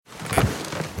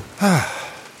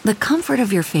The comfort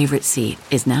of your favorite seat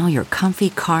is now your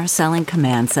comfy car selling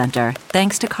command center,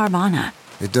 thanks to Carvana.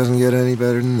 It doesn't get any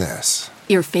better than this.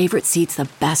 Your favorite seat's the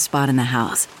best spot in the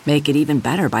house. Make it even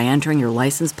better by entering your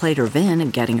license plate or VIN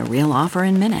and getting a real offer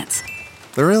in minutes.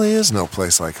 There really is no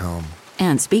place like home.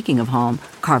 And speaking of home,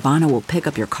 Carvana will pick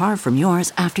up your car from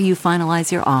yours after you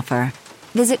finalize your offer.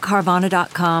 Visit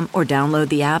Carvana.com or download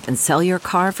the app and sell your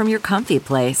car from your comfy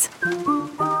place.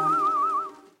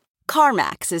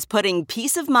 CarMax is putting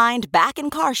peace of mind back in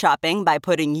car shopping by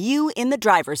putting you in the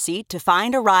driver's seat to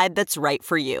find a ride that's right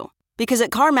for you. Because at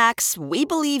CarMax, we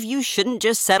believe you shouldn't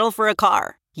just settle for a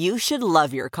car. You should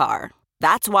love your car.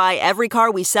 That's why every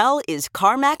car we sell is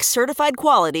CarMax certified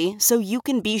quality, so you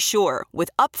can be sure with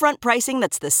upfront pricing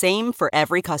that's the same for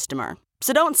every customer.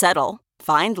 So don't settle.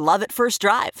 Find love at first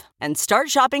drive and start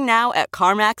shopping now at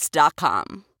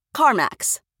CarMax.com.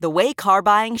 CarMax, the way car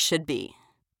buying should be.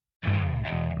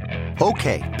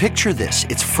 Okay, picture this.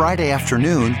 It's Friday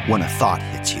afternoon when a thought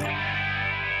hits you.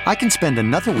 I can spend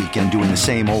another weekend doing the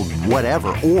same old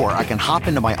whatever, or I can hop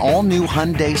into my all-new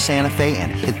Hyundai Santa Fe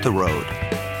and hit the road.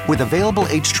 With available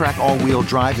H-Track all-wheel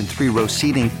drive and 3-row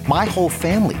seating, my whole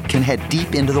family can head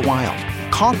deep into the wild.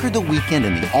 Conquer the weekend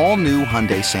in the all-new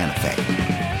Hyundai Santa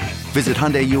Fe. Visit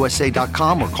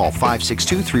HyundaiUSA.com or call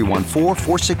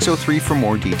 562-314-4603 for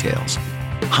more details.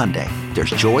 Hyundai, there's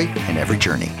joy in every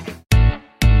journey.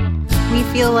 We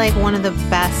feel like one of the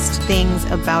best things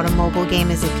about a mobile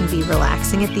game is it can be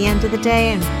relaxing at the end of the day.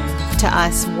 And to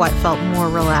us, what felt more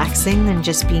relaxing than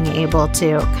just being able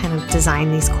to kind of design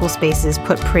these cool spaces,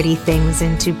 put pretty things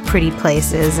into pretty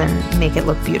places, and make it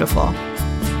look beautiful.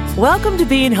 Welcome to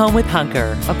Being Home with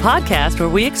Hunker, a podcast where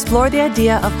we explore the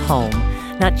idea of home,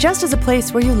 not just as a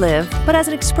place where you live, but as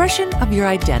an expression of your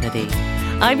identity.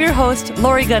 I'm your host,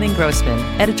 Lori Gunning-Grossman,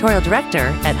 editorial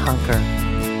director at Hunker.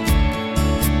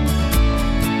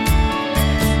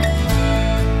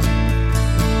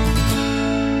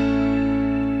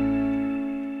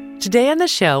 Today on the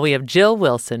show, we have Jill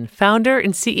Wilson, founder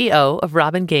and CEO of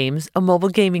Robin Games, a mobile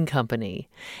gaming company.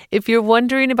 If you're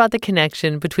wondering about the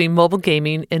connection between mobile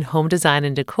gaming and home design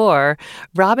and decor,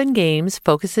 Robin Games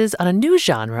focuses on a new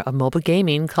genre of mobile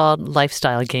gaming called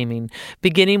lifestyle gaming,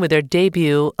 beginning with their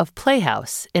debut of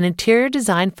Playhouse, an interior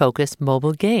design-focused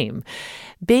mobile game.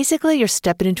 Basically, you're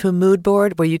stepping into a mood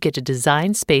board where you get to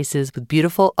design spaces with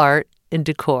beautiful art and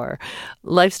decor.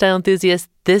 Lifestyle enthusiasts,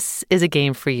 this is a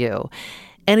game for you.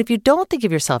 And if you don't think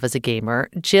of yourself as a gamer,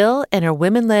 Jill and her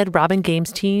women-led Robin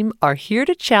Games team are here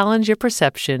to challenge your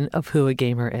perception of who a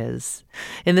gamer is.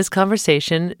 In this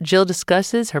conversation, Jill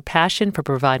discusses her passion for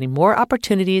providing more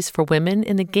opportunities for women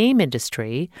in the game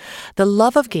industry, the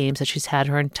love of games that she's had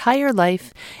her entire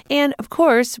life, and, of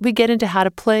course, we get into how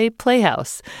to play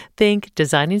Playhouse. Think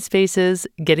designing spaces,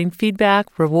 getting feedback,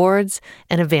 rewards,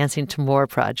 and advancing to more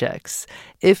projects.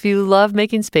 If you love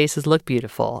making spaces look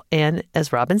beautiful and,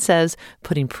 as Robin says,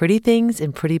 putting pretty things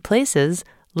in pretty places,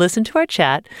 listen to our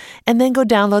chat, and then go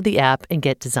download the app and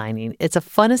get designing. It's a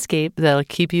fun escape that'll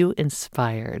keep you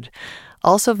inspired.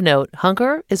 Also of note,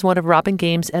 Hunker is one of Robin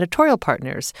Games' editorial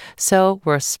partners, so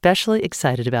we're especially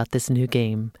excited about this new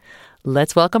game.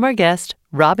 Let's welcome our guest,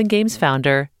 Robin Games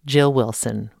founder, Jill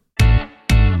Wilson.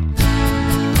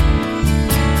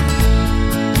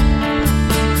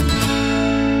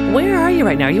 Where are you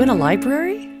right now? Are you in a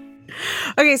library?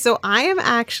 Okay, so I am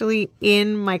actually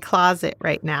in my closet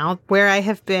right now, where I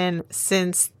have been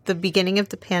since the beginning of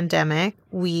the pandemic.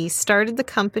 We started the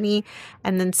company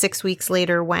and then 6 weeks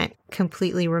later went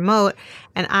completely remote.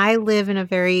 And I live in a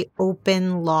very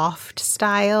open loft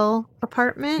style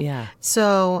apartment. Yeah.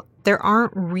 So there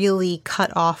aren't really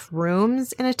cut off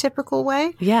rooms in a typical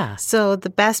way. Yeah. So the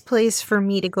best place for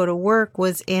me to go to work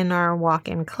was in our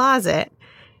walk-in closet.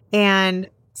 And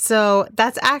so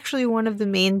that's actually one of the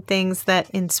main things that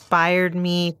inspired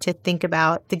me to think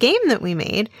about the game that we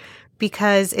made,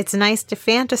 because it's nice to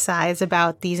fantasize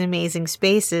about these amazing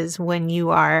spaces when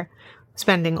you are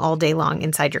spending all day long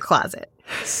inside your closet.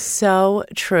 So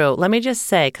true. Let me just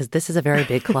say, because this is a very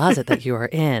big closet that you are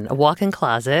in, a walk-in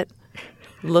closet.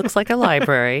 Looks like a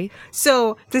library.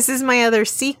 So this is my other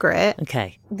secret.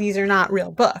 Okay. These are not real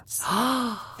books.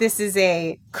 This is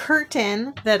a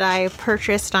curtain that I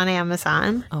purchased on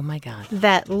Amazon. Oh, my God.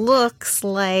 That looks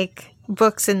like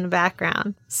books in the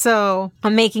background. So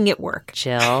I'm making it work.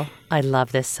 Jill, I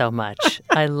love this so much.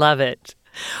 I love it.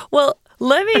 Well,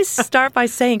 let me start by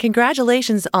saying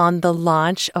congratulations on the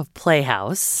launch of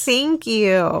Playhouse. Thank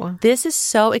you. This is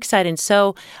so exciting.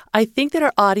 So I think that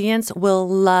our audience will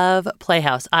love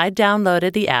Playhouse. I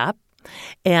downloaded the app,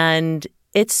 and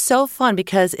It's so fun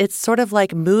because it's sort of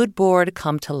like mood board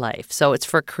come to life. So it's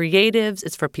for creatives,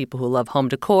 it's for people who love home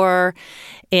decor,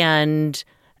 and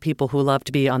people who love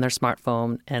to be on their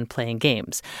smartphone and playing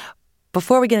games.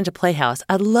 Before we get into Playhouse,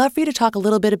 I'd love for you to talk a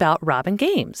little bit about Robin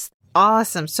Games.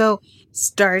 Awesome. So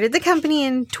started the company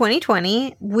in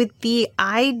 2020 with the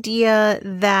idea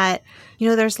that,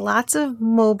 there's lots of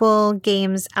mobile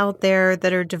games out there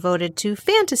that are devoted to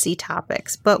fantasy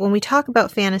topics. But when we talk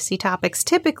about fantasy topics,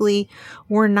 typically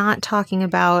we're not talking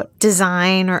about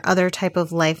design or other type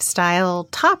of lifestyle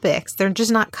topics. They're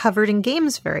just not covered in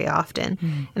games very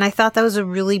often. And I thought that was a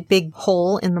really big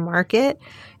hole in the market,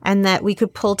 and that we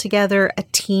could pull together a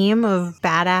team of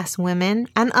badass women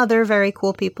and other very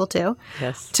cool people too,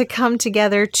 to come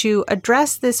together to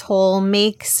address this hole,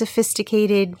 make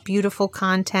sophisticated, beautiful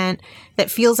content that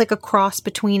feels like a cross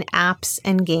between apps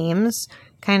and games,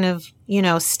 kind of,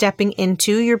 stepping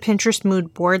into your Pinterest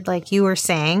mood board, like you were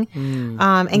saying,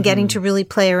 and getting to really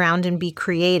play around and be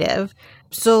creative.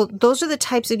 So those are the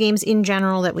types of games in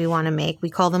general that we want to make. We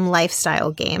call them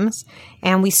lifestyle games.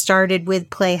 And we started with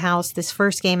Playhouse, this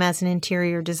first game, as an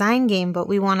interior design game, but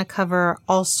we want to cover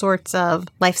all sorts of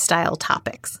lifestyle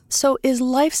topics. So is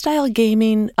lifestyle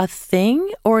gaming a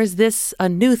thing, or is this a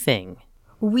new thing?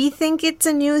 We think it's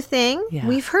a new thing. Yeah.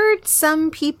 We've heard some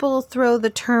people throw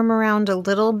the term around a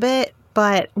little bit,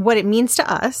 but what it means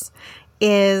to us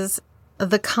is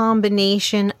the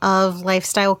combination of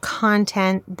lifestyle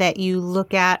content that you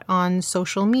look at on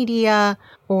social media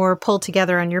or pull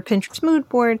together on your Pinterest mood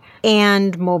board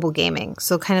and mobile gaming.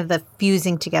 So kind of the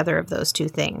fusing together of those two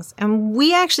things. And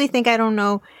we actually think, I don't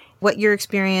know what your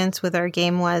experience with our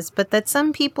game was, but that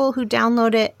some people who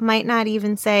download it might not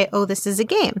even say, oh, this is a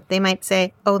game. They might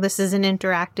say, oh, this is an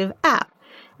interactive app.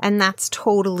 And that's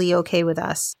totally okay with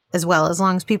us as well. As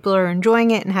long as people are enjoying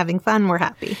it and having fun, we're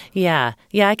happy. Yeah,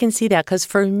 I can see that. Because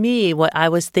for me, what I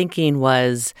was thinking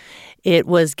was it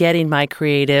was getting my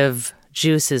creative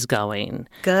juices going.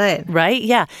 Good. Right?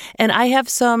 Yeah. And I have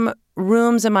some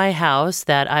rooms in my house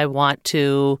that I want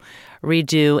to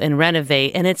redo and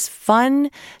renovate. And it's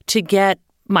fun to get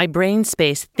my brain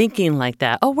space thinking like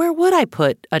that. Oh, where would I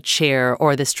put a chair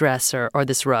or this dresser or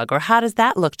this rug? Or how does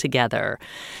that look together?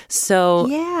 So,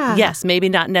 yes, maybe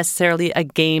not necessarily a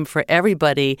game for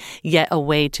everybody, yet a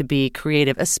way to be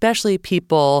creative, especially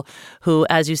people who,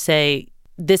 as you say,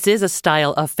 this is a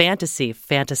style of fantasy,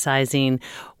 fantasizing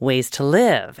ways to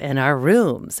live in our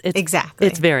rooms. Exactly.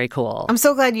 It's very cool. I'm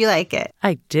so glad you like it.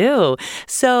 I do.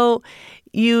 So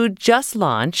you just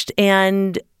launched,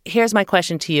 and here's my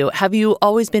question to you. Have you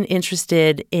always been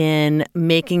interested in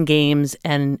making games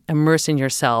and immersing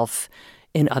yourself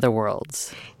in other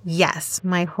worlds? Yes,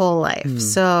 my whole life.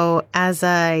 So as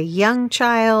a young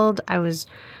child, I was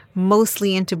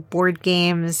mostly into board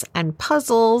games and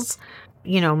puzzles.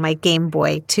 My Game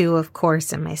Boy too, of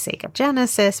course, and my Sega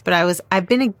Genesis. But I've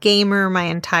been a gamer my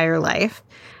entire life.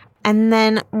 And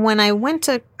then when I went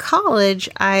to college,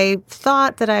 I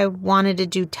thought that I wanted to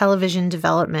do television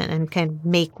development and kind of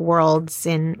make worlds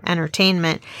in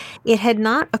entertainment. It had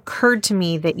not occurred to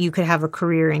me that you could have a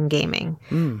career in gaming.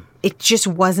 It just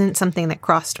wasn't something that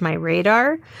crossed my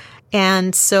radar.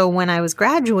 And so when I was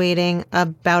graduating,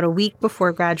 about a week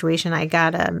before graduation, I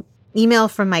got an email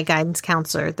from my guidance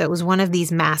counselor that was one of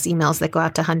these mass emails that go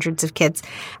out to hundreds of kids.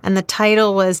 And the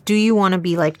title was, "Do you want to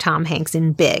be like Tom Hanks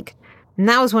in Big?" And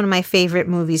that was one of my favorite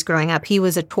movies growing up. He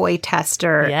was a toy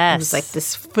tester. Yes. It was like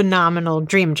this phenomenal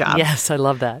dream job. Yes, I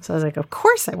love that. So I was like, of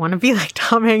course I want to be like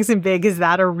Tom Hanks in Big. Is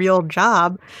that a real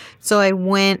job? So I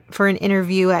went for an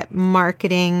interview at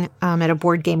marketing at a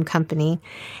board game company,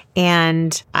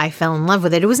 and I fell in love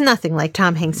with it. It was nothing like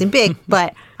Tom Hanks in Big,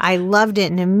 but I loved it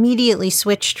and immediately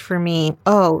switched for me.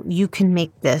 Oh, you can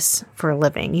make this for a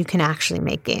living. You can actually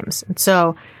make games. And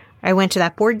so I went to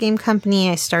that board game company.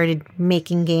 I started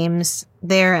making games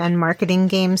there and marketing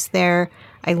games there.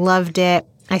 I loved it.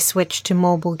 I switched to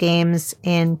mobile games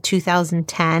in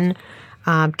 2010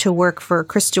 to work for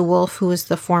Krista Wolf, who was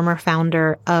the former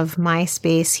founder of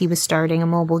MySpace. He was starting a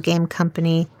mobile game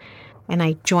company, and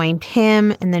I joined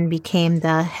him and then became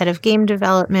the head of game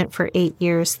development for 8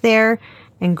 years there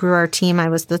and grew our team. I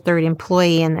was the third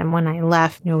employee. And then when I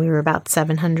left, we were about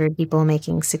 700 people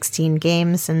making 16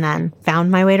 games, and then found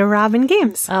my way to Robin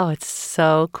Games. Oh, it's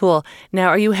so cool. Now,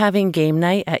 are you having game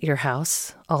night at your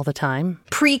house all the time?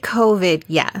 Pre-COVID,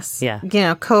 yes. Yeah.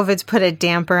 COVID's put a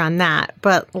damper on that.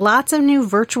 But lots of new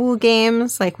virtual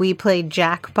games. Like we played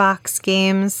Jackbox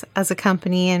games as a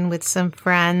company and with some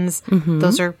friends.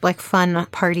 Those are like fun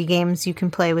party games you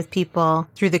can play with people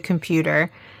through the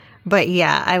computer. But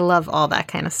yeah, I love all that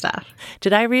kind of stuff.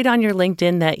 Did I read on your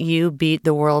LinkedIn that you beat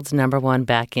the world's #1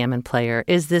 backgammon player?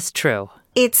 Is this true?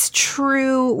 It's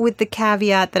true with the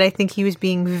caveat that I think he was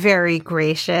being very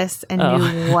gracious and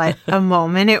knew what a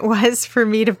moment it was for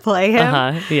me to play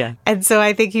him. Yeah. And so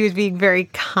I think he was being very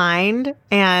kind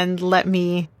and let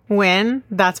me win.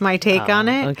 That's my take on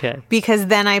it. Okay. Because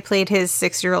then I played his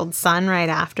 6-year-old son right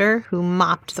after, who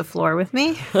mopped the floor with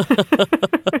me.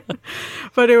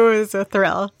 But it was a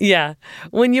thrill. Yeah.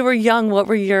 When you were young, what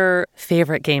were your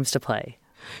favorite games to play?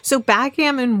 So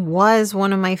backgammon was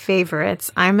one of my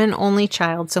favorites. I'm an only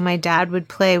child, so my dad would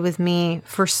play with me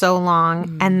for so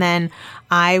long, and then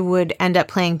I would end up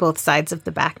playing both sides of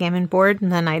the backgammon board,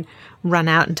 and then I'd run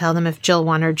out and tell them if Jill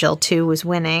 1 or Jill 2 was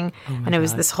winning, and it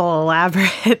was this whole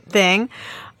elaborate thing.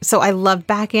 So I loved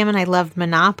backgammon. I loved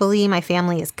Monopoly. My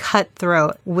family is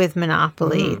cutthroat with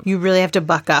Monopoly. You really have to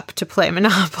buck up to play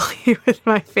Monopoly with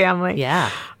my family.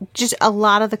 Yeah. Just a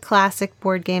lot of the classic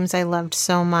board games I loved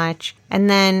so much. And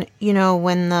then,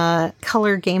 when the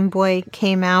color Game Boy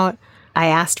came out, I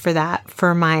asked for that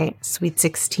for my Sweet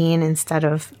 16 instead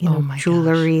of,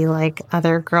 jewelry like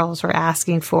other girls were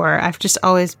asking for. I've just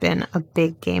always been a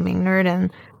big gaming nerd and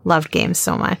loved games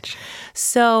so much.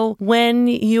 So when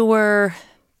you were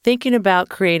thinking about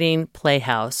creating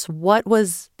Playhouse, what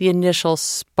was the initial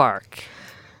spark?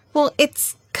 Well,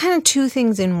 it's kind of two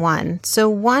things in one. So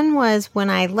one was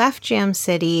when I left Jam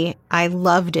City, I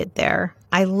loved it there.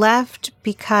 I left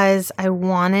because I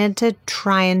wanted to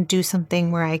try and do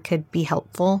something where I could be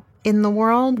helpful in the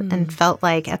world and felt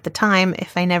like at the time,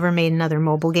 if I never made another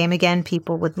mobile game again,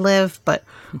 people would live, but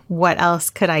what else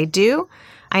could I do?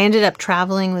 I ended up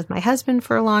traveling with my husband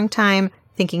for a long time,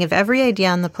 thinking of every idea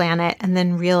on the planet, and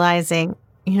then realizing,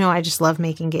 I just love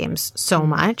making games so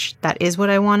much. That is what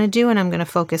I want to do, and I'm going to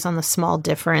focus on the small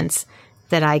difference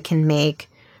that I can make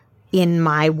in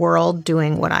my world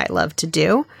doing what I love to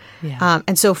do. Yeah.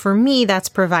 And so for me, that's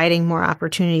providing more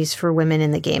opportunities for women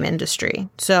in the game industry.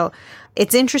 So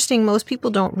it's interesting. Most people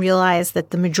don't realize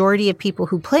that the majority of people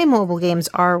who play mobile games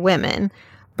are women,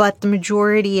 but the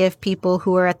majority of people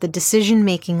who are at the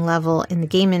decision-making level in the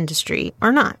game industry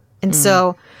are not. And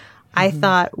so I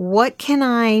thought, what can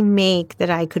I make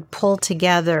that I could pull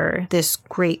together this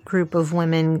great group of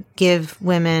women, give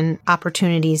women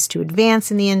opportunities to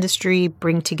advance in the industry,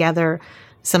 bring together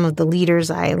some of the leaders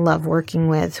I love working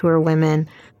with who are women.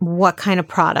 What kind of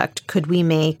product could we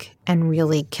make and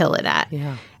really kill it at?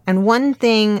 Yeah. And one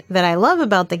thing that I love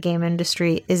about the game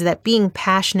industry is that being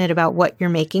passionate about what you're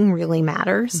making really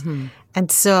matters. And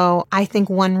so I think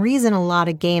one reason a lot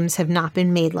of games have not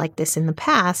been made like this in the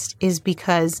past is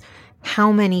because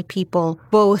how many people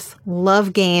both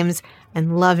love games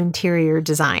and love interior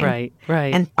design.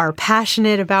 Right. And are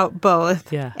passionate about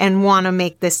both and want to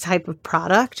make this type of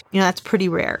product. That's pretty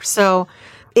rare. So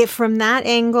if from that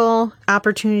angle,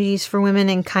 opportunities for women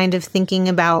and kind of thinking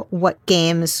about what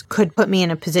games could put me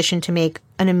in a position to make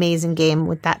an amazing game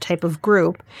with that type of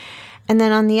group. And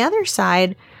then on the other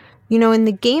side, in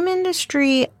the game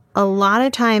industry, a lot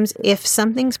of times if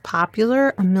something's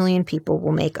popular, 1 million people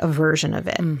will make a version of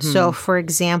it. So for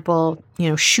example,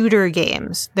 shooter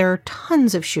games, there are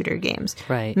tons of shooter games.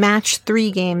 Right. Match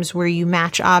 3 games where you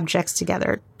match objects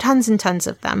together, tons and tons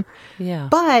of them. Yeah.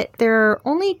 But there are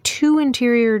only 2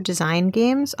 interior design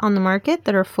games on the market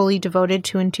that are fully devoted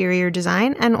to interior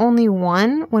design, and only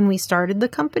 1 when we started the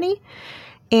company.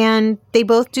 And they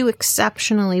both do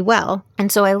exceptionally well.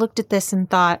 And so I looked at this and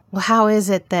thought, well, how is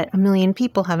it that 1 million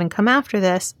people haven't come after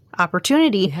this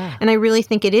opportunity? Yeah. And I really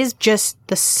think it is just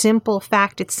the simple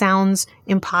fact. It sounds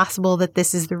impossible that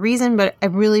this is the reason, but I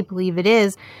really believe it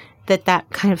is that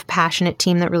kind of passionate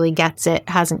team that really gets it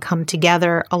hasn't come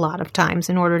together a lot of times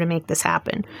in order to make this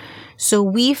happen. So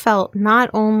we felt not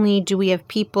only do we have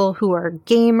people who are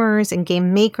gamers and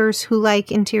game makers who like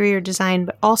interior design,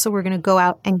 but also we're going to go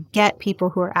out and get people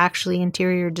who are actually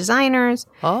interior designers,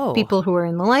 people who are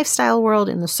in the lifestyle world,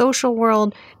 in the social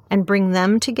world, and bring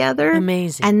them together.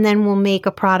 Amazing. And then we'll make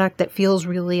a product that feels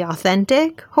really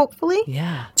authentic, hopefully,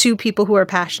 to people who are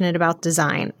passionate about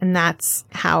design. And that's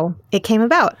how it came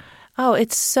about. Oh,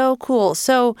 it's so cool.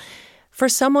 So for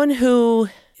someone who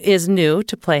is new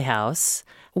to Playhouse,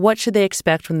 what should they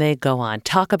expect when they go on?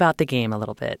 Talk about the game a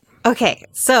little bit. Okay,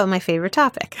 so my favorite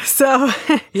topic. So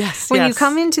when you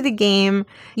come into the game,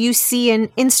 you see an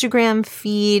Instagram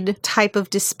feed type of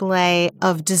display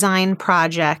of design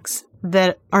projects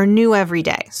that are new every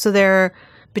day. So there are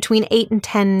between 8 and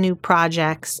 10 new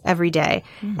projects every day.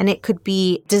 And it could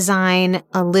be design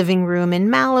a living room in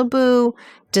Malibu,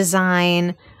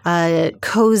 design a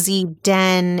cozy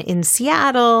den in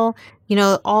Seattle,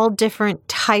 all different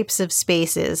types of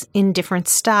spaces in different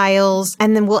styles.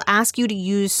 And then we'll ask you to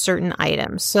use certain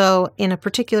items. So in a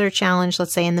particular challenge,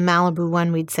 let's say in the Malibu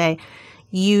one, we'd say,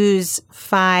 use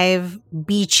 5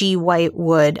 beachy white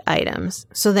wood items.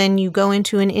 So then you go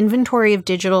into an inventory of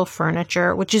digital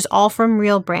furniture, which is all from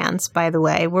real brands, by the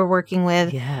way. We're working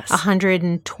with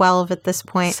 112 at this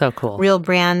point. So cool. Real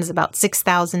brands, about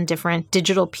 6,000 different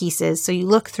digital pieces. So you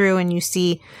look through and you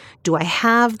see, do I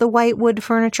have the white wood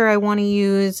furniture I want to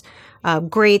use?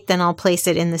 Great, then I'll place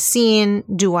it in the scene.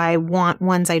 Do I want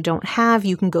ones I don't have?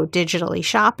 You can go digitally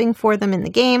shopping for them in the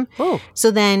game. Oh. So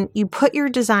then you put your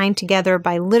design together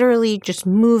by literally just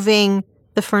moving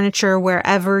the furniture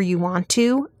wherever you want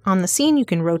to on the scene. You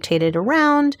can rotate it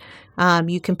around.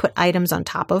 You can put items on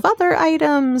top of other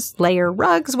items, layer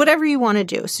rugs, whatever you want to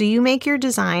do. So you make your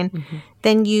design,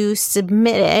 then you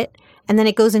submit it, and then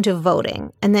it goes into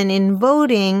voting. And then in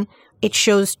voting, it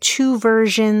shows 2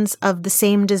 versions of the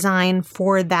same design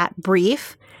for that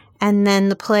brief. And then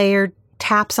the player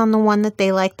taps on the one that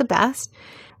they like the best.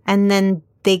 And then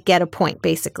they get a point,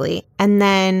 basically. And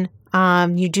then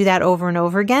you do that over and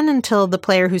over again until the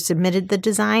player who submitted the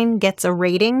design gets a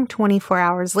rating 24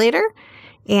 hours later.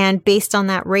 And based on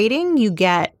that rating, you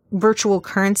get virtual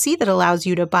currency that allows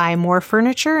you to buy more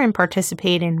furniture and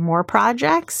participate in more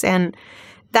projects. And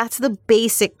that's the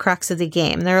basic crux of the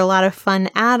game. There are a lot of fun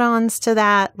add-ons to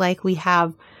that. Like we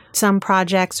have some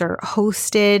projects are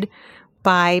hosted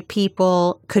by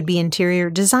people, could be interior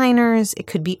designers, it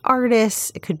could be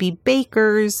artists, it could be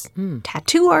bakers,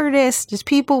 tattoo artists, just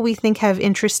people we think have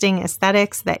interesting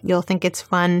aesthetics that you'll think it's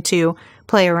fun to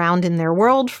play around in their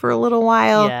world for a little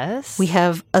while. Yes. We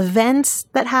have events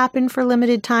that happen for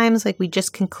limited times, like we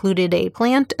just concluded a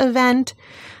plant event.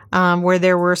 Where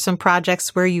there were some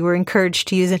projects where you were encouraged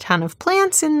to use a ton of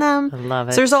plants in them. I love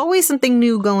it. So there's always something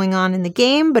new going on in the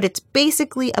game, but it's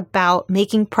basically about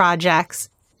making projects,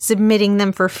 submitting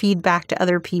them for feedback to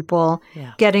other people,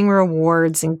 getting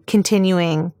rewards, and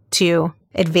continuing to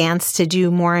advance to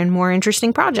do more and more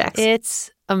interesting projects. It's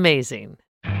amazing.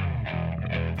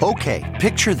 Okay,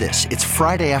 picture this. It's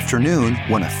Friday afternoon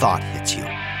when a thought hits you.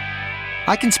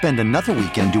 I can spend another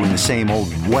weekend doing the same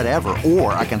old whatever,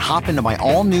 or I can hop into my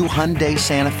all-new Hyundai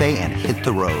Santa Fe and hit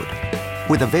the road.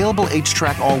 With available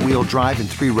H-Track all-wheel drive and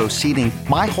 3-row seating,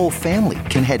 my whole family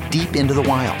can head deep into the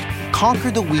wild.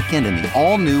 Conquer the weekend in the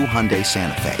all-new Hyundai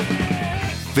Santa Fe.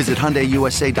 Visit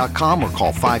HyundaiUSA.com or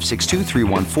call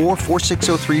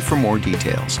 562-314-4603 for more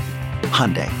details.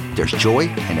 Hyundai, there's joy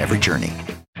in every journey.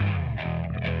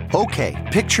 Okay,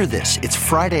 picture this. It's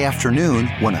Friday afternoon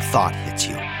when a thought hits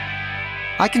you.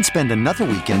 I can spend another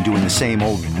weekend doing the same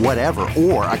old whatever,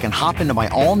 or I can hop into my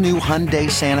all-new Hyundai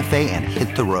Santa Fe and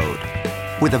hit the road.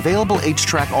 With available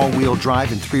H-Track all-wheel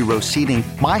drive and 3-row seating,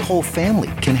 my whole family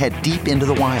can head deep into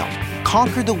the wild.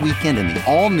 Conquer the weekend in the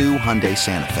all-new Hyundai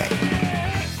Santa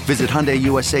Fe. Visit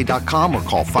HyundaiUSA.com or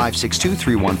call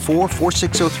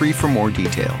 562-314-4603 for more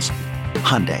details.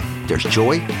 Hyundai, there's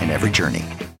joy in every journey.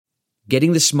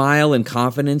 Getting the smile and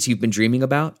confidence you've been dreaming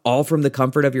about, all from the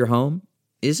comfort of your home,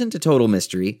 isn't a total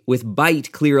mystery with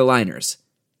Byte clear aligners.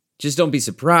 Just don't be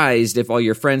surprised if all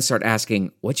your friends start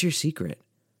asking, "What's your secret?"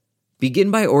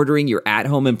 Begin by ordering your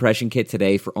at-home impression kit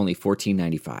today for only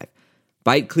 $14.95.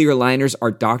 Byte clear aligners are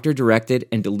doctor-directed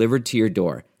and delivered to your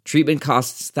door. Treatment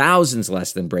costs thousands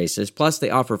less than braces, plus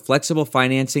they offer flexible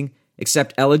financing,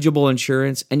 accept eligible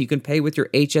insurance, and you can pay with your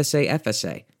HSA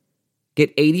FSA.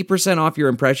 Get 80% off your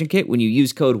impression kit when you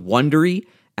use code WONDERY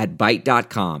at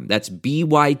Byte.com. That's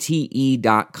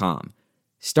BYTE.com.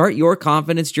 Start your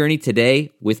confidence journey today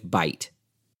with Byte.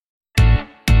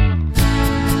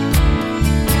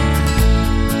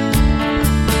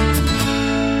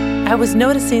 I was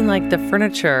noticing like the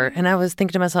furniture and I was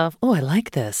thinking to myself, oh, I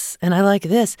like this and I like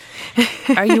this.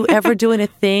 Are you ever doing a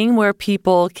thing where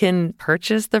people can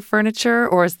purchase the furniture,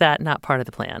 or is that not part of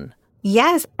the plan?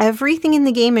 Yes, everything in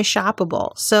the game is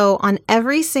shoppable. So on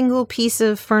every single piece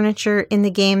of furniture in the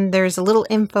game, there's a little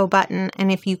info button.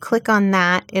 And if you click on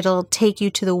that, it'll take you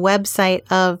to the website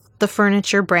of the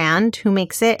furniture brand who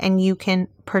makes it, and you can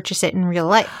purchase it in real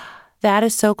life. That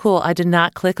is so cool. I did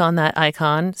not click on that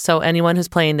icon. So anyone who's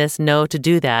playing this, know to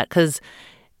do that, because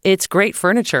it's great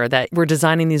furniture that we're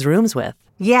designing these rooms with.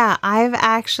 Yeah, I've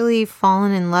actually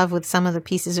fallen in love with some of the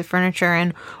pieces of furniture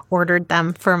and ordered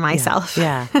them for myself.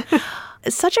 Yeah.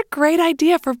 It's such a great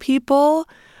idea for people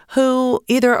who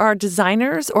either are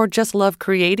designers or just love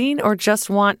creating or just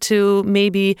want to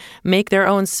maybe make their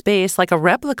own space, like a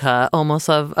replica almost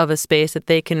of a space that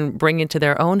they can bring into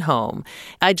their own home.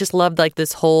 I just loved like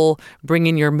this whole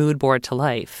bringing your mood board to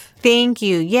life. Thank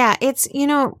you. Yeah, it's,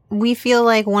 we feel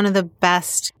like one of the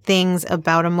best things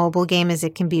about a mobile game is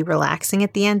it can be relaxing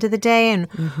at the end of the day.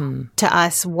 And to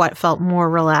us, what felt more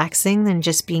relaxing than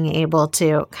just being able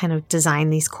to kind of design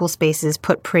these cool spaces,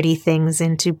 put pretty things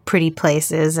into pretty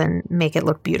places and make it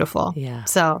look beautiful. Yeah.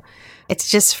 So it's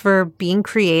just for being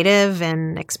creative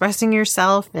and expressing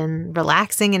yourself and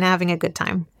relaxing and having a good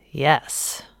time.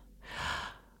 Yes.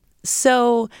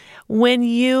 So when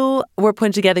you were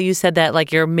putting together, you said that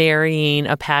like you're marrying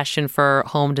a passion for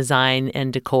home design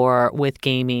and decor with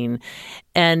gaming.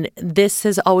 And this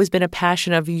has always been a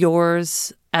passion of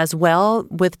yours as well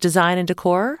with design and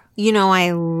decor? You know,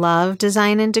 I love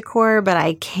design and decor, but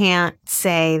I can't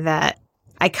say that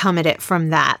I come at it from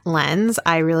that lens.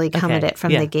 I really come at it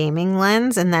from the gaming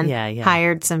lens, and then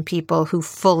hired some people who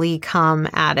fully come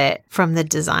at it from the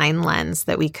design lens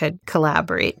that we could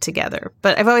collaborate together.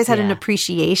 But I've always had an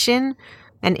appreciation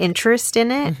and interest in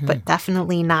it, but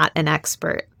definitely not an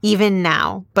expert, even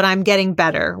now. But I'm getting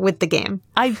better with the game.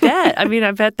 I bet. I mean, I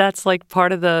bet that's like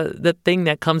part of the thing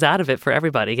that comes out of it for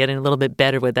everybody, getting a little bit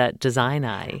better with that design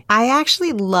eye. I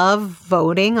actually love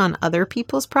voting on other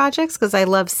people's projects because I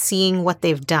love seeing what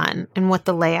they've done and what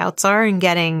the layouts are and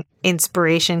getting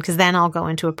inspiration, because then I'll go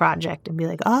into a project and be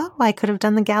like, oh, I could have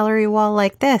done the gallery wall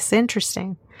like this.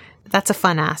 Interesting. That's a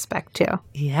fun aspect too.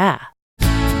 Yeah.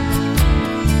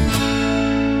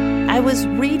 I was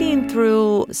reading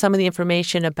through some of the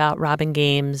information about Robin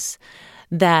Games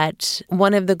that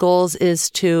one of the goals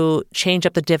is to change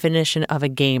up the definition of a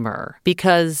gamer,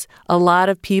 because a lot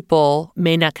of people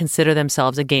may not consider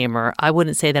themselves a gamer. I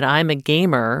wouldn't say that I'm a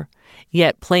gamer,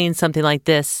 yet playing something like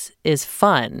this is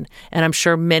fun. And I'm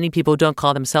sure many people who don't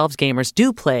call themselves gamers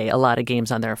do play a lot of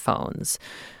games on their phones.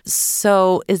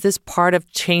 So is this part of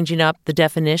changing up the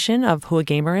definition of who a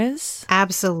gamer is?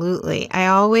 Absolutely. I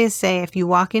always say if you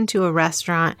walk into a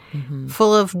restaurant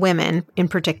full of women in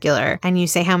particular, and you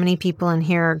say how many people in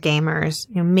here are gamers,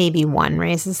 you know, maybe one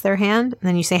raises their hand. And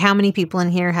then you say how many people in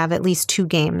here have at least 2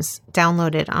 games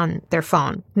downloaded on their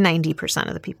phone. 90%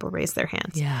 of the people raise their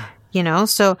hands. Yeah. You know,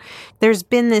 so there's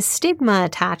been this stigma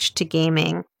attached to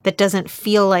gaming that doesn't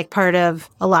feel like part of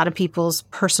a lot of people's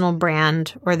personal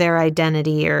brand or their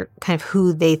identity or kind of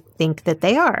who they think that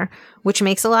they are, which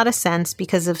makes a lot of sense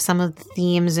because of some of the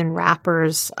themes and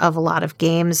wrappers of a lot of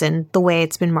games and the way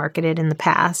it's been marketed in the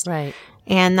past. Right.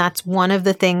 And that's one of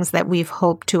the things that we've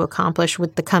hoped to accomplish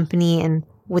with the company and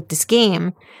with this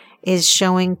game is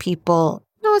showing people,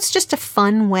 no, it's just a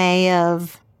fun way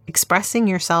of expressing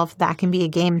yourself. That can be a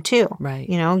game too. Right.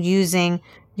 You know, using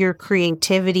your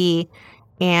creativity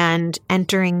and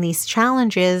entering these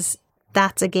challenges,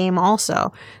 that's a game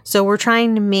also. So we're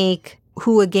trying to make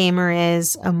who a gamer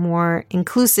is a more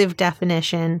inclusive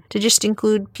definition to just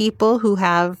include people who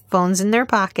have phones in their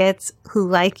pockets, who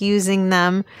like using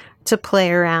them to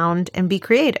play around and be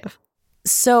creative.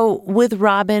 So with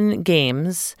Robin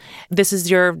Games, this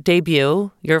is your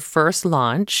debut, your first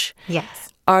launch. Yes.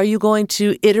 Are you going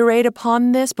to iterate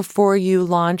upon this before you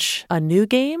launch a new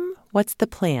game? What's the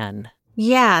plan?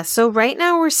 Yeah, so right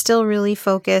now we're still really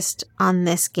focused on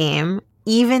this game.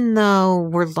 Even though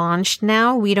we're launched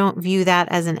now, we don't view that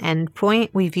as an end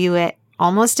point. We view it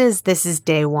almost as this is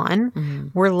day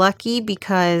one. We're lucky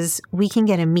because we can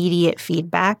get immediate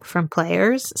feedback from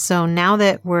players. So now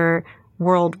that we're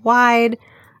worldwide,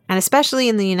 and especially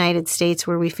in the United States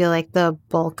where we feel like the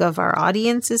bulk of our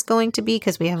audience is going to be,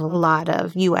 because we have a lot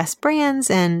of US brands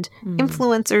and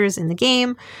influencers in the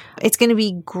game, it's going to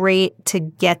be great to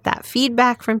get that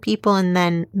feedback from people and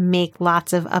then make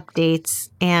lots of updates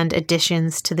and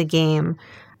additions to the game.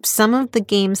 Some of the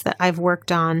games that I've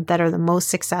worked on that are the most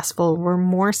successful were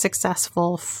more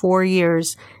successful 4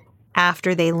 years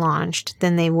after they launched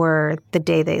than they were the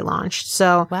day they launched.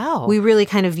 So we really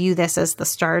kind of view this as the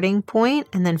starting point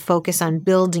and then focus on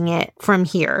building it from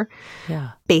here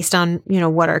based on, you know,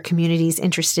 what our community is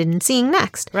interested in seeing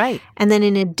next. Right. And then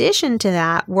in addition to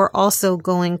that, we're also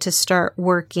going to start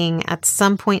working at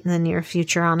some point in the near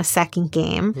future on a second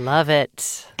game. Love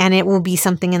it. And it will be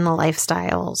something in the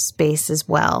lifestyle space as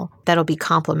well that'll be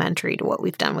complementary to what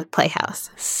we've done with Playhouse.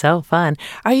 So fun.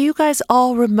 Are you guys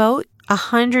all remote?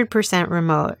 100%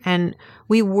 remote. And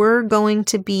we were going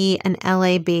to be an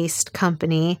LA-based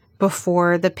company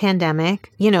before the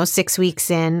pandemic. You know, 6 weeks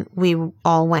in, we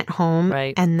all went home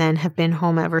and then have been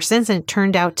home ever since. And it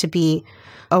turned out to be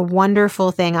a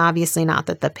wonderful thing. Obviously, not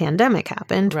that the pandemic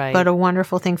happened, but a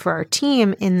wonderful thing for our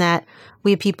team in that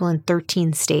we have people in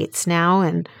 13 states now.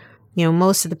 And you know,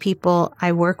 most of the people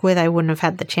I work with, I wouldn't have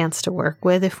had the chance to work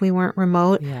with if we weren't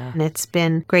remote. Yeah. And it's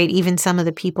been great. Even some of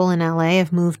the people in LA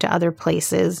have moved to other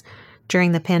places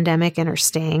during the pandemic and are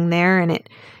staying there. And it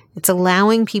It's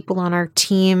allowing people on our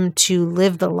team to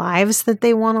live the lives that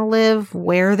they want to live,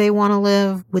 where they want to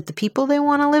live, with the people they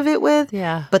want to live it with,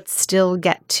 but still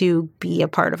get to be a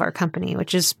part of our company,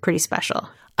 which is pretty special.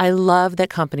 I love that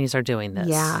companies are doing this.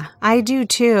 Yeah, I do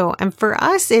too. And for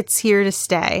us, it's here to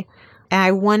stay. And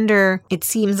I wonder, it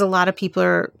seems a lot of people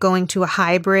are going to a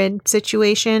hybrid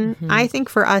situation. I think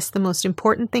for us, the most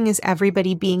important thing is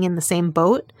everybody being in the same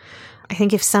boat. I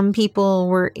think if some people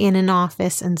were in an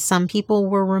office and some people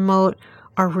were remote,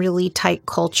 our really tight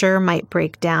culture might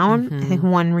break down. I think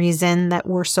one reason that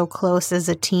we're so close as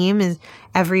a team is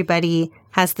everybody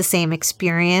has the same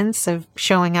experience of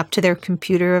showing up to their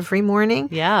computer every morning.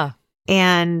 Yeah.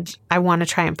 And I want to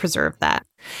try and preserve that.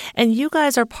 And you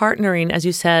guys are partnering, as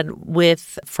you said,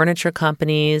 with furniture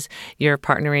companies. You're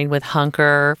partnering with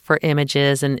Hunker for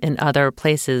images and other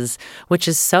places, which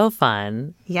is so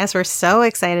fun. Yes, we're so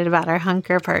excited about our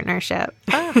Hunker partnership.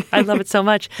 I love it so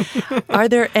much. Are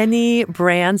there any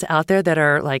brands out there that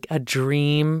are like a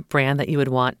dream brand that you would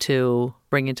want to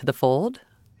bring into the fold?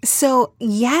 So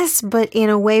yes, but in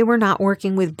a way we're not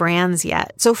working with brands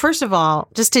yet. So first of all,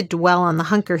 just to dwell on the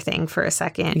Hunker thing for a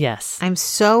second. Yes. I'm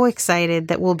so excited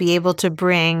that we'll be able to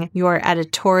bring your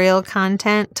editorial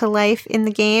content to life in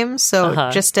the game. So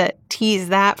just to tease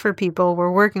that for people, we're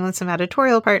working with some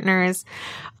editorial partners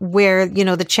where, you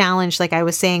know, the challenge, like I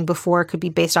was saying before, could be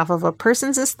based off of a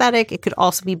person's aesthetic. It could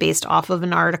also be based off of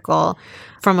an article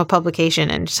from a publication.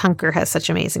 And Hunker has such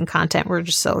amazing content. We're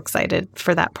just so excited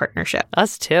for that partnership.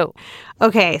 Us too.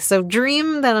 Okay, so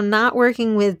dream that I'm not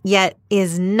working with yet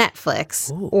is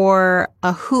Netflix or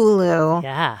a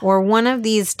Hulu or one of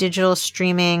these digital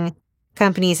streaming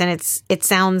companies. And it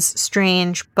sounds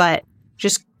strange, but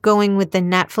just going with the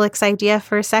Netflix idea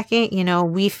for a second, you know,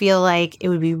 we feel like it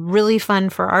would be really fun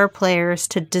for our players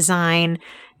to design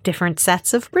different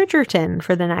sets of Bridgerton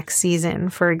for the next season,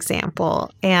 for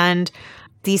example. And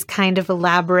these kind of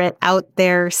elaborate out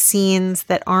there scenes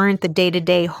that aren't the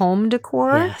day-to-day home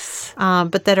decor,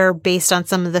 but that are based on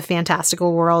some of the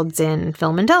fantastical worlds in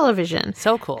film and television.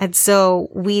 So cool. And so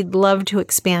we'd love to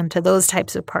expand to those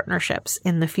types of partnerships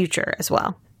in the future as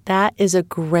well. That is a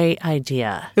great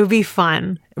idea. It would be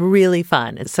fun. Really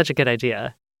fun. It's such a good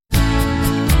idea.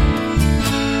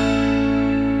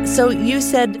 So you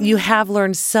said you have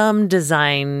learned some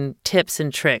design tips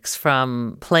and tricks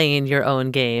from playing your own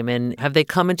game. And have they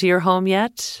come into your home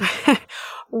yet?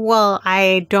 Well,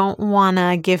 I don't want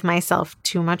to give myself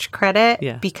too much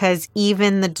credit because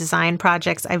even the design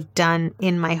projects I've done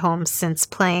in my home since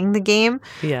playing the game,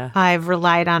 I've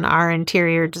relied on our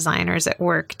interior designers at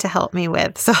work to help me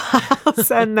with. So I'll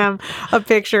send them a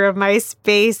picture of my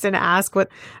space and ask what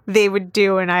they would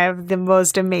do. And I have the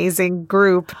most amazing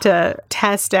group to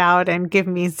test out and give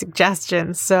me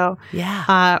suggestions. So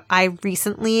I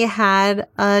recently had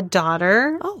a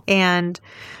daughter and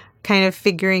kind of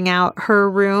figuring out her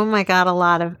room. I got a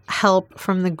lot of help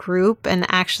from the group. And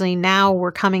actually now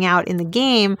we're coming out in the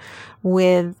game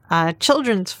with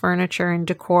children's furniture and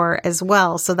decor as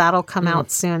well. So that'll come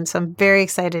out soon. So I'm very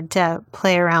excited to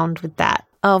play around with that.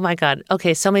 Oh my God.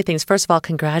 Okay, so many things. First of all,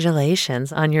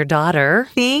 congratulations on your daughter.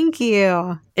 Thank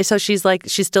you. So she's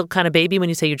still kind of baby when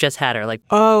you say you just had her. Like,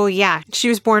 oh yeah. She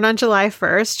was born on July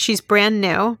 1st. She's brand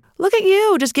new. Look at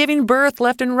you, just giving birth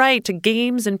left and right to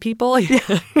games and people.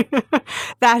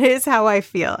 That is how I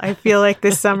feel. I feel like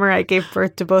this summer I gave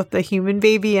birth to both a human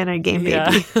baby and a game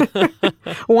baby.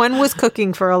 One was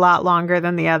cooking for a lot longer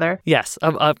than the other. Yes,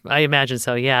 I imagine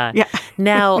so, yeah.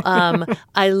 Now,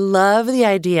 I love the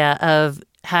idea of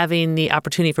having the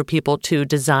opportunity for people to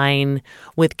design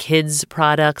with kids'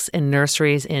 products and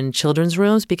nurseries in children's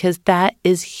rooms, because that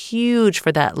is huge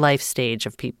for that life stage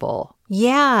of people.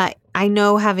 Yeah, I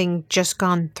know, having just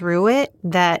gone through it,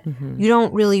 that you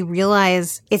don't really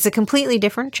realize it's a completely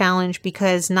different challenge,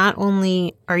 because not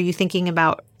only are you thinking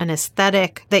about an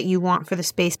aesthetic that you want for the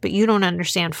space, but you don't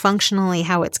understand functionally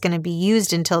how it's going to be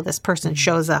used until this person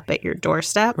shows up at your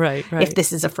doorstep. Right. If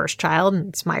this is a first child and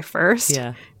it's my first.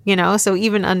 Yeah. You know, so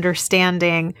even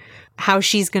understanding how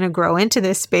she's going to grow into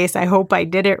this space, I hope I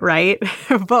did it right.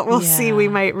 But we'll see. We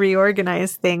might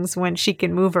reorganize things when she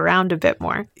can move around a bit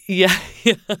more. Yeah,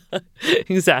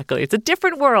 exactly. It's a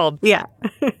different world. Yeah.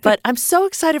 But I'm so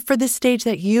excited for this stage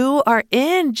that you are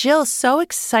in, Jill. So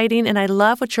exciting. And I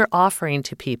love what you're offering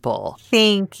to people.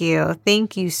 Thank you.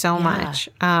 Thank you so much.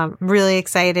 Really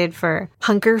excited for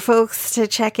Hunker folks to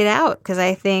check it out, because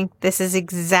I think this is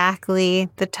exactly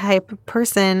the type of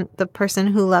person, the person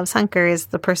who loves Hunker is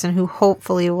the person who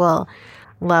hopefully will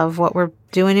love what we're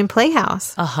doing in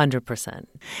Playhouse. 100%.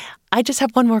 I just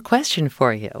have one more question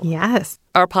for you. Yes.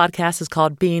 Our podcast is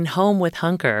called Being Home with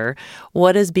Hunker.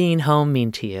 What does being home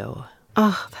mean to you?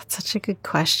 Oh, that's such a good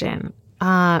question.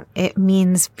 It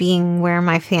means being where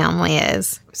my family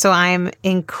is. So I'm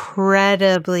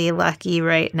incredibly lucky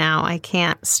right now. I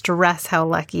can't stress how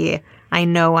lucky I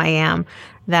know I am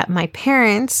that my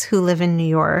parents, who live in New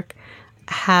York,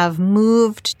 have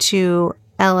moved to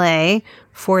LA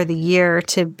for the year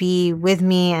to be with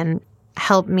me and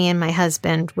help me and my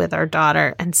husband with our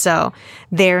daughter. And so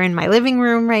they're in my living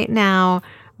room right now.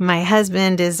 My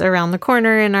husband is around the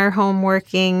corner in our home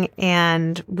working,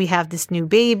 and we have this new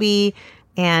baby,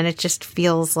 and it just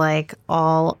feels like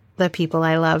all the people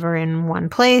I love are in one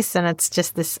place, and it's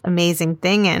just this amazing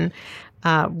thing. And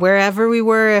wherever we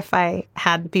were, if I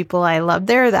had the people I loved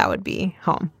there, that would be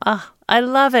home. I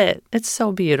love it. It's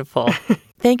so beautiful.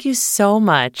 Thank you so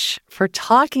much for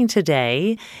talking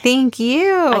today. Thank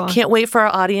you. I can't wait for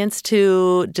our audience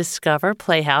to discover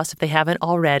Playhouse if they haven't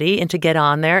already, and to get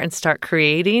on there and start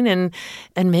creating and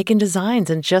making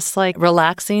designs and just like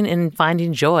relaxing and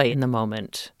finding joy in the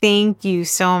moment. Thank you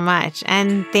so much.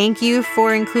 And thank you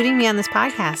for including me on this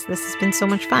podcast. This has been so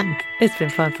much fun. It's been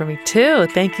fun for me too.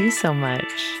 Thank you so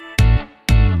much.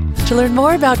 To learn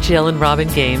more about Jill and Robin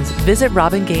Games, visit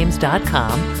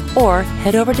robingames.com or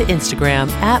head over to Instagram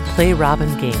at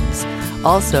PlayRobinGames.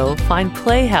 Also, find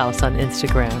Playhouse on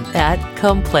Instagram at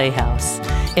ComePlayhouse.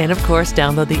 And of course,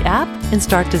 download the app and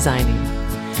start designing.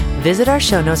 Visit our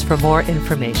show notes for more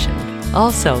information.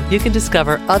 Also, you can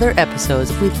discover other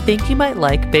episodes we think you might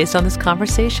like based on this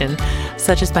conversation,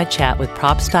 such as my chat with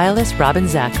prop stylist Robin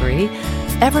Zachary,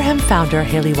 Everham founder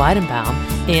Haley Weidenbaum,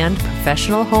 and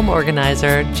professional home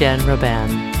organizer Jen Robin.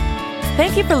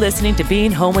 Thank you for listening to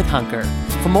Being Home with Hunker.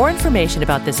 For more information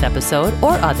about this episode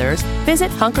or others, visit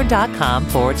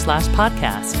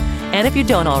hunker.com/podcast. And if you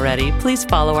don't already, please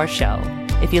follow our show.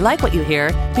 If you like what you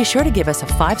hear, be sure to give us a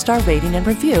 5-star rating and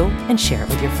review and share it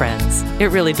with your friends. It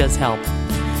really does help.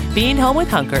 Being Home with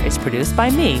Hunker is produced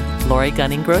by me, Lori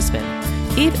Gunning-Grossman.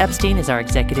 Eve Epstein is our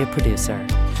executive producer.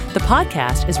 The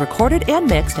podcast is recorded and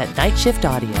mixed at Night Shift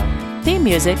Audio. Theme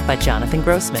music by Jonathan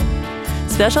Grossman.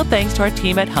 Special thanks to our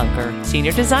team at Hunker,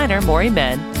 Senior Designer Maury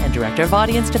Men, and Director of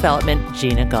Audience Development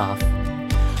Gina Goff.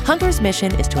 Hunker's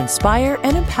mission is to inspire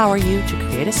and empower you to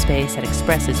create a space that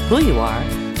expresses who you are,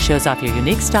 shows off your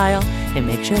unique style, and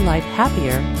makes your life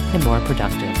happier and more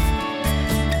productive.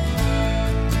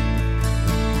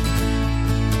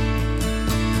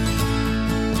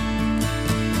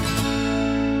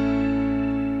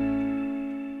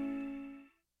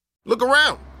 Look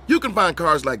around. You can find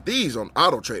cars like these on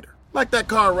AutoTrader, like that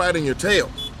car riding your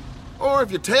tail. Or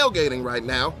if you're tailgating right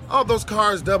now, all those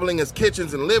cars doubling as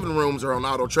kitchens and living rooms are on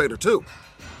AutoTrader too.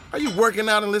 Are you working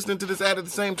out and listening to this ad at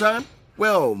the same time?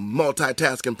 Well,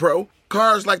 multitasking pro,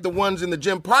 cars like the ones in the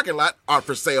gym parking lot are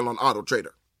for sale on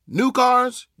AutoTrader. New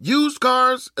cars, used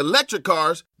cars, electric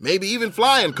cars, maybe even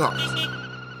flying cars.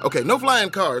 Okay, no flying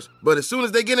cars, but as soon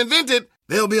as they get invented,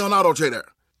 they'll be on AutoTrader.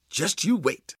 Just you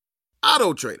wait.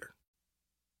 AutoTrader.